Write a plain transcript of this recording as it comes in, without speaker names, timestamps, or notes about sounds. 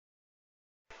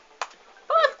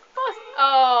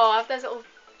have those little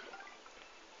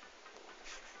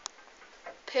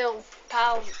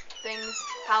pal things,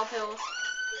 pal pills.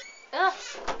 Ugh.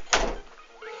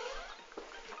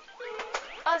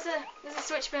 Oh, there's a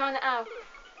switch behind the owl.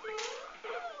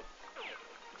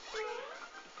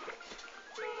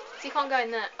 So you can't go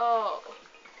in there. Oh.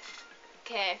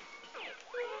 Okay.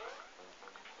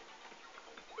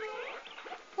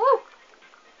 Woo!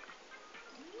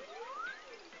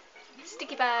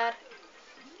 Sticky pad.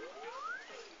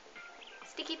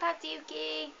 Sticky pad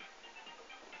dookie.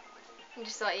 I'm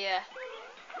just like, yeah.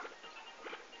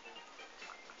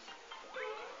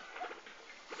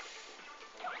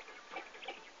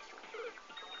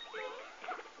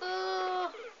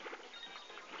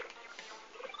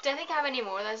 Don't think I have any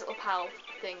more of those little pal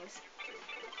things.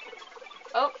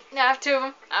 Oh, no, I have two of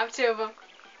them. I have two of them.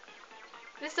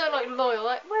 They're so like loyal,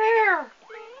 like, where?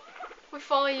 We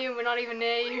follow you, we're not even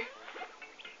near you.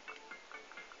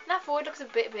 That forward looks a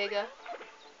bit bigger.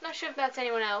 Not sure if that's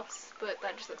anyone else, but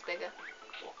that just looks bigger.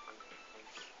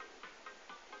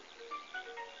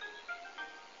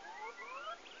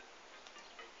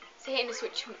 So hitting the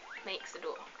switch makes the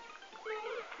door.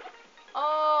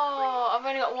 Oh, I've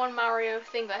only got one Mario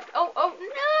thing left. Oh, oh,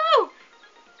 no!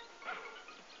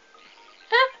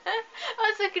 I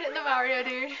was looking at the Mario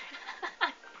dude.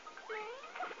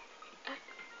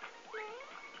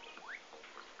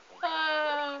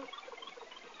 Oh.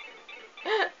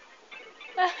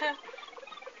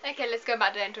 Okay, let's go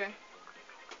back down to him.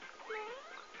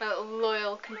 My little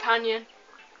loyal companion.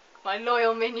 My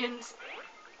loyal minions.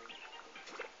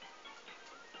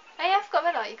 Hey, I forgot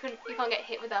about that. You can't get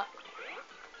hit with that.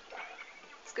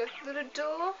 Let's go through the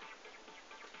door.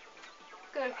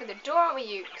 Going through the door, aren't we,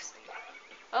 Ukes?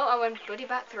 Oh, I went bloody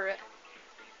back through it.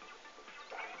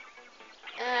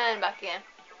 And back again.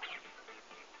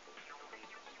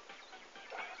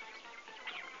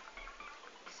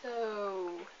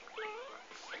 So,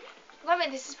 I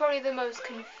mean, this is probably the most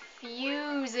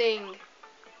confusing.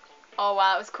 Oh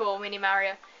wow, it was cool, Mini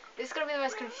Mario. This is gonna be the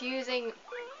most confusing.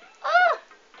 Ah!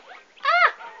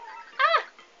 Ah! Ah!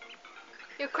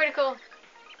 You're critical.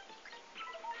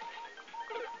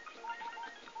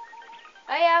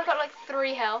 Oh yeah, I've got like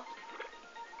 3 health.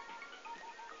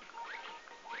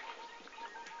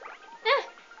 Ah!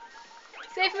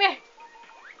 Save me!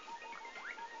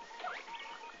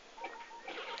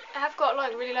 I have got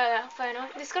like really low health now.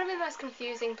 This is gonna be the most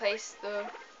confusing place though.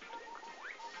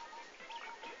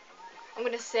 I'm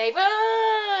gonna save.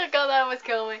 Oh god, that almost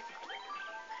killed me.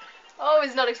 Oh, I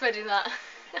was not expecting that.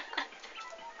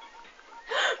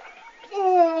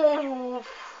 Ooh.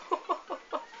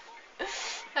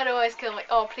 That always kill me.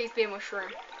 Oh, please be a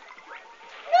mushroom.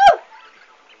 No!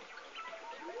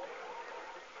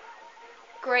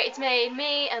 Great, it's made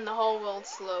me and the whole world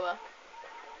slower.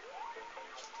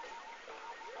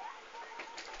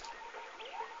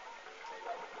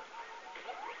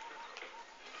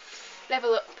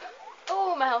 Level up.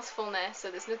 Oh, my health's full now, so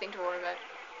there's nothing to worry about.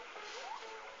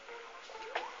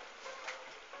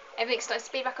 Everything starts to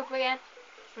speed back up again. I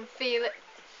can feel it.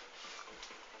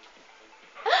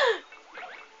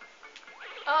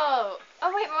 Oh.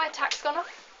 Oh wait, my attack's gone up.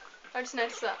 I just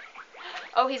noticed that.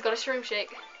 Oh, he's got a shroom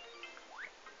shake.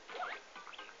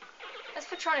 That's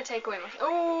for trying to take away my...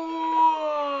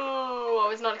 Oh, I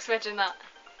was not expecting that.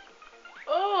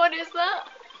 Oh, what is that?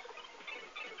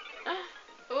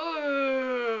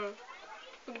 Ooh.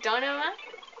 Big dino man.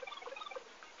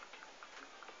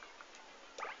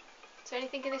 Is there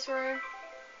anything in this room?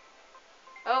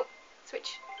 Oh,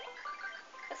 switch.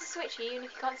 That's a switch, even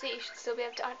if you can't see it, you should still be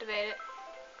able to activate it.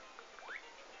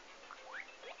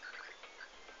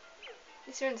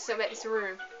 This room's so about this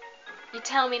room. You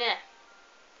tell me now.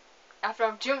 After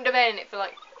I've jumped about in it for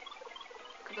like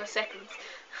a couple of seconds.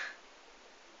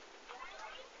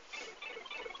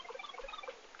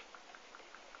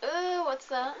 Oh, what's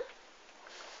that?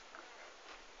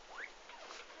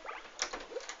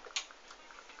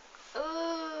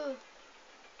 Oh.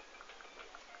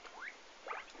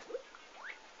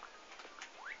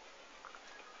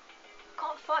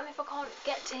 Can't fight me if I can't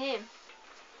get to him.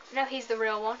 No, he's the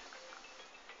real one.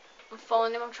 I'm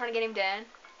following him, I'm trying to get him down.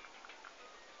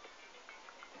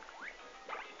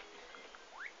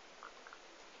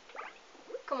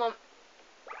 Come on.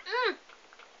 Mm.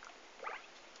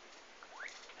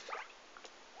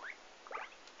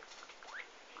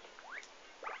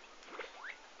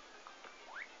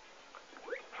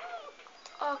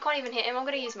 Oh, I can't even hit him. I'm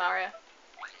going to use Mario.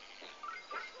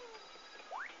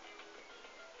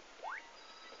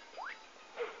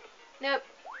 Nope.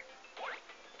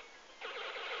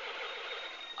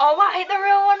 Oh, wow, I hit the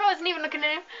real one. I wasn't even looking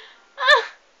at him. Ah.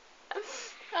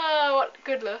 Oh, what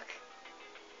good luck.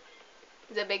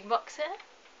 There's a big box here.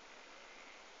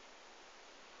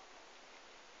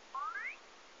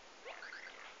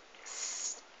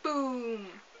 Boom!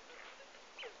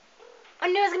 I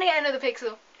knew I was gonna get another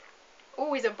pixel.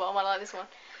 Always a bomb, I like this one.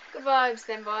 Good vibes,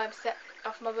 then vibes. Set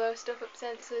off my blow stuff up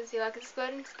sensors. You like it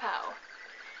exploding? It's power.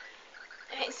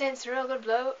 Makes sense, real good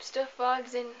blow up stuff,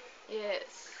 vibes in.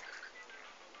 Yes.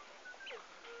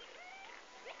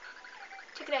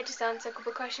 Check it out, just answer a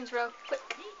couple of questions real quick.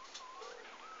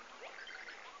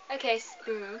 Okay,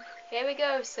 Spoon. Here we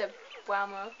go, Sir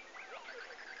Whammo.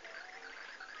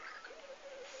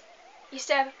 You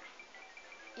step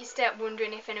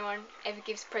wondering if anyone ever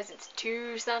gives presents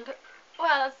to Santa.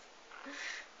 Well,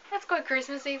 that's quite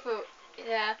Christmassy, but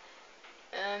yeah.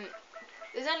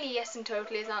 There's only yes and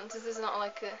totally as answers. There's not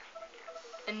like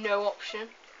a no option.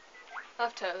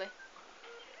 I've totally.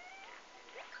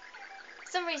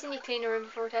 For some reason you clean a room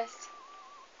before a test.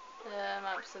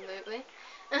 Absolutely.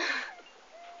 When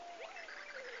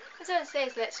someone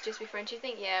says let's just be friends, you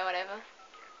think, yeah, whatever.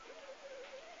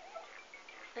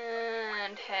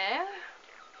 And hair.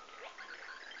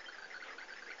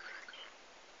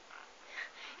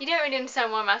 You don't really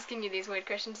understand why I'm asking you these weird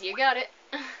questions. You got it.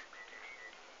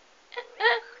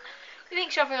 You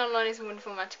think shopping online is a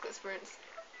wonderful magical experience?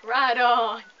 Right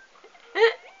on.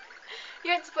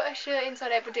 You had to put a shirt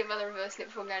inside out but didn't bother reversing it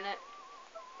before going out.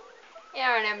 Yeah,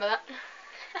 I remember that.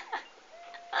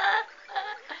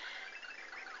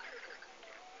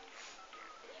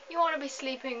 You want to be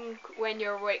sleeping when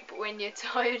you're awake, but when you're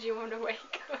tired you want to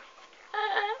wake up.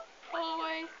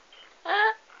 Always.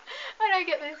 I don't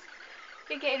get this.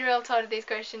 You're getting real tired of these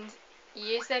questions.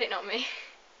 You said it, not me.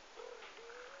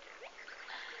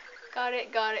 Got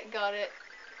it, got it, got it.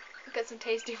 Got some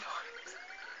tasty vibes.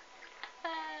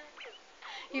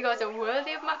 You guys are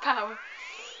worthy of my power.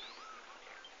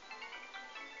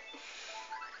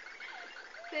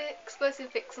 The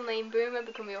explosive pixel name Boomer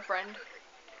become your friend.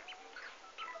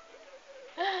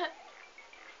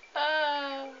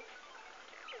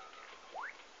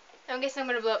 I'm guessing I'm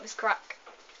gonna blow up this crack.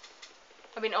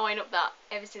 I've been eyeing up that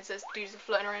ever since those dudes are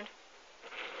floating around.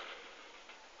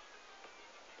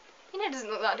 You know, it doesn't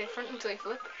look that different until you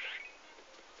flip.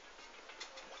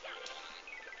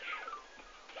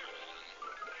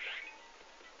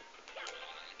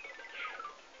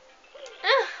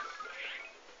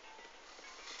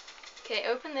 Okay,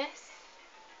 open this.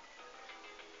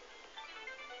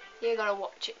 You gotta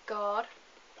watch it, God.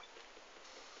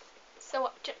 So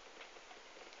watch it.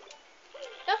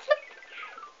 No, flip.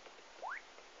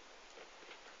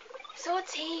 So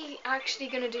what's he actually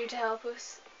gonna do to help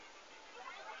us?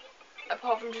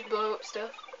 Apart from just blow up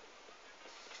stuff.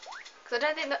 Because I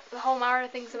don't think that the whole Mario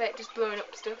thing's about just blowing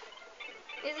up stuff.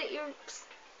 Is it, Yurps?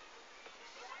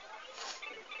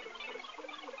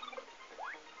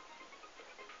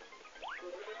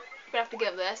 I'm gonna have to get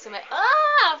up there, so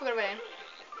I forgot about him.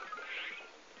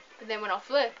 But then when I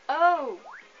flip, oh!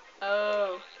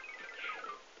 I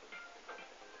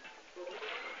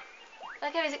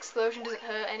like how his explosion doesn't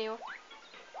hurt anyone.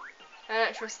 I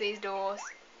don't trust these doors.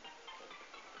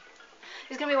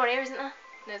 There's gonna be one here, isn't there?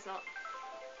 No, it's not.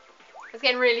 I was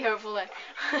getting really hopeful then.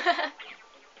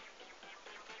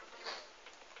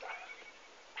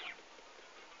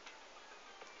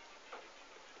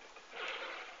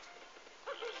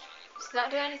 Does that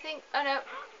do anything? Oh no.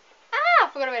 I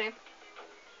forgot about him.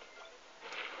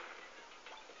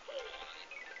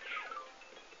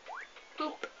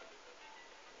 Boop.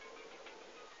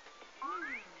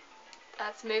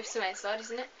 That's moved some outside,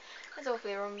 isn't it? That's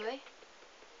awfully rumbly.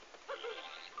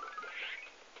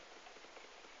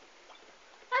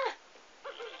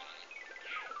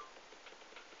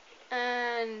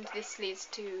 And this leads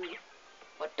to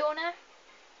what door now?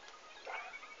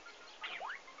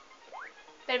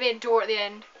 Better be a door at the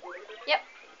end. Yep.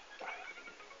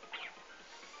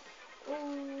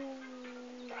 Ooh.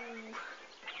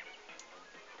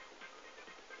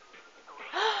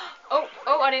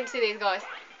 Oh, I didn't see these guys.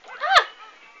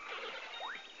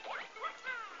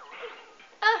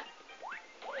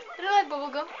 They look like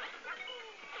bubblegum.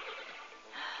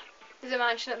 There's a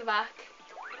mansion at the back.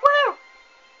 Woo!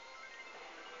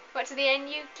 What to the end,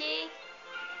 Yuki?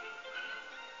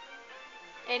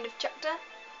 End of chapter.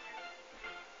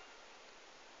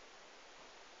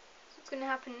 So what's going to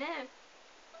happen now?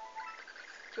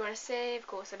 Do you want to save? Of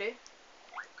course I do.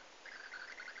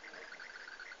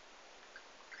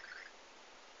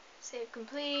 Save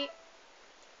complete.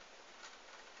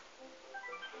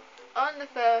 On the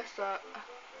first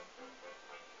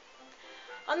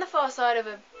on the far side of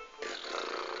a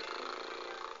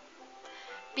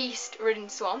beast-ridden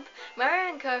swamp,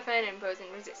 Mario and Co found an imposing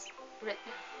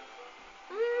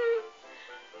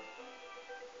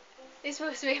It's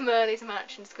supposed to be Merlin's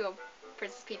mansion school.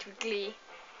 Princess Peach with glee.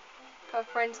 If our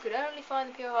friends could only find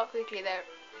the pure heart quickly, their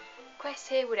quest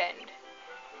here would end.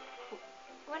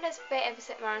 When has fate ever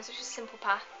set Mario on such a simple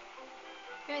path?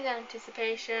 Here's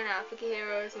anticipation, our lucky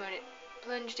heroes when it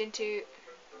plunged into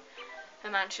a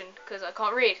mansion, because I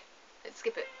can't read. Let's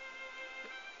skip it.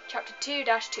 Chapter 2-2.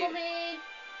 Come in,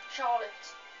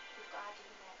 Charlotte. We've got to do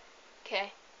that.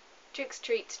 Okay. Tricks,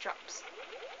 treats, traps.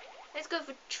 Let's go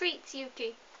for treats,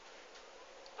 Yuki.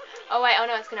 Oh wait, I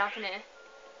know what's gonna happen here.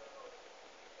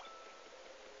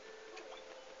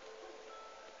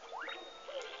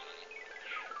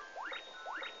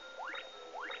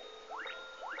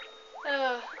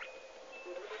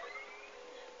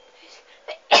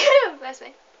 Bless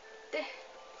me.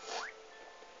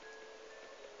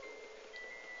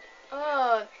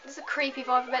 Oh, this is a creepy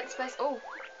vibe about this place. Oh,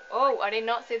 I did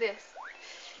not see this.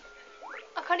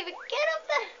 I can't even get up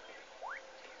there.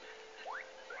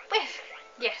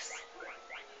 Yes.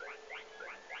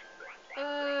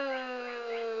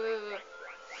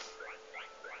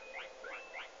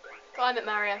 Climb it,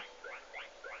 Mario.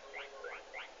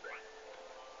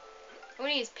 I'm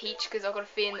gonna use Peach because I've got a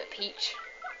feeling that Peach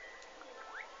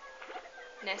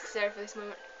necessary for this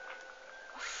moment.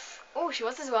 Oh, she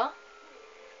was as well.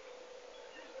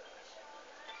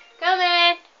 Come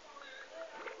in.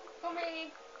 Come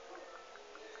in.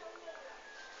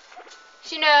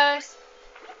 She knows.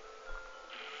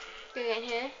 Get in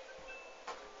here.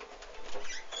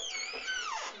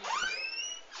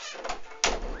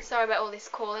 Sorry about all this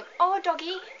calling. Oh,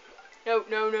 doggy. No.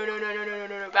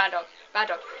 Bad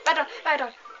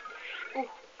dog. Ooh.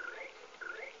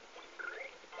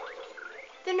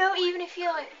 They know even if you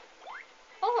like.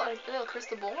 Oh, a little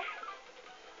crystal ball.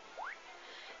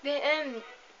 They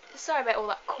Sorry about all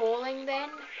that calling then.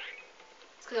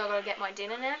 It's because I've got to get my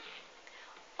dinner now.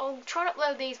 I'll try and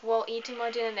upload these while eating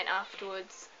my dinner, and then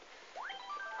afterwards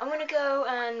I'm gonna go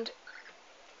and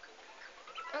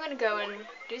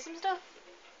do some stuff.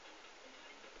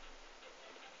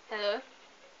 Hello.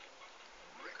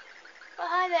 Well,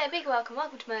 hi there, big welcome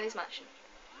to Merlin's mansion.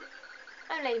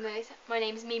 I'm Lady Merlin. My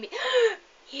name's Mimi.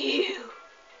 You.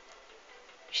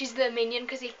 She's the minion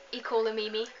because he called her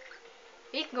Mimi.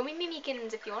 You can call me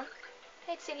Mimikins if you want.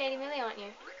 Hey, to see Lady Millie, aren't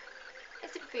you?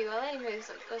 It's super for you. Well, Lady Millie's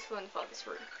the first one in the farthest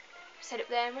room. Just head up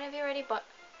there whenever you're ready. But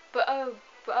oh,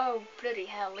 bloody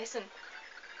hell! Listen,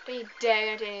 don't you dare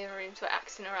go into any of the rooms by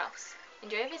accident or else.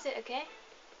 Enjoy your visit, okay?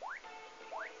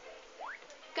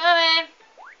 Come in.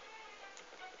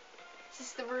 Is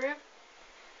this the room?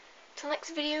 Till next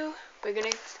video, we're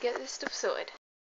gonna get this stuff sorted.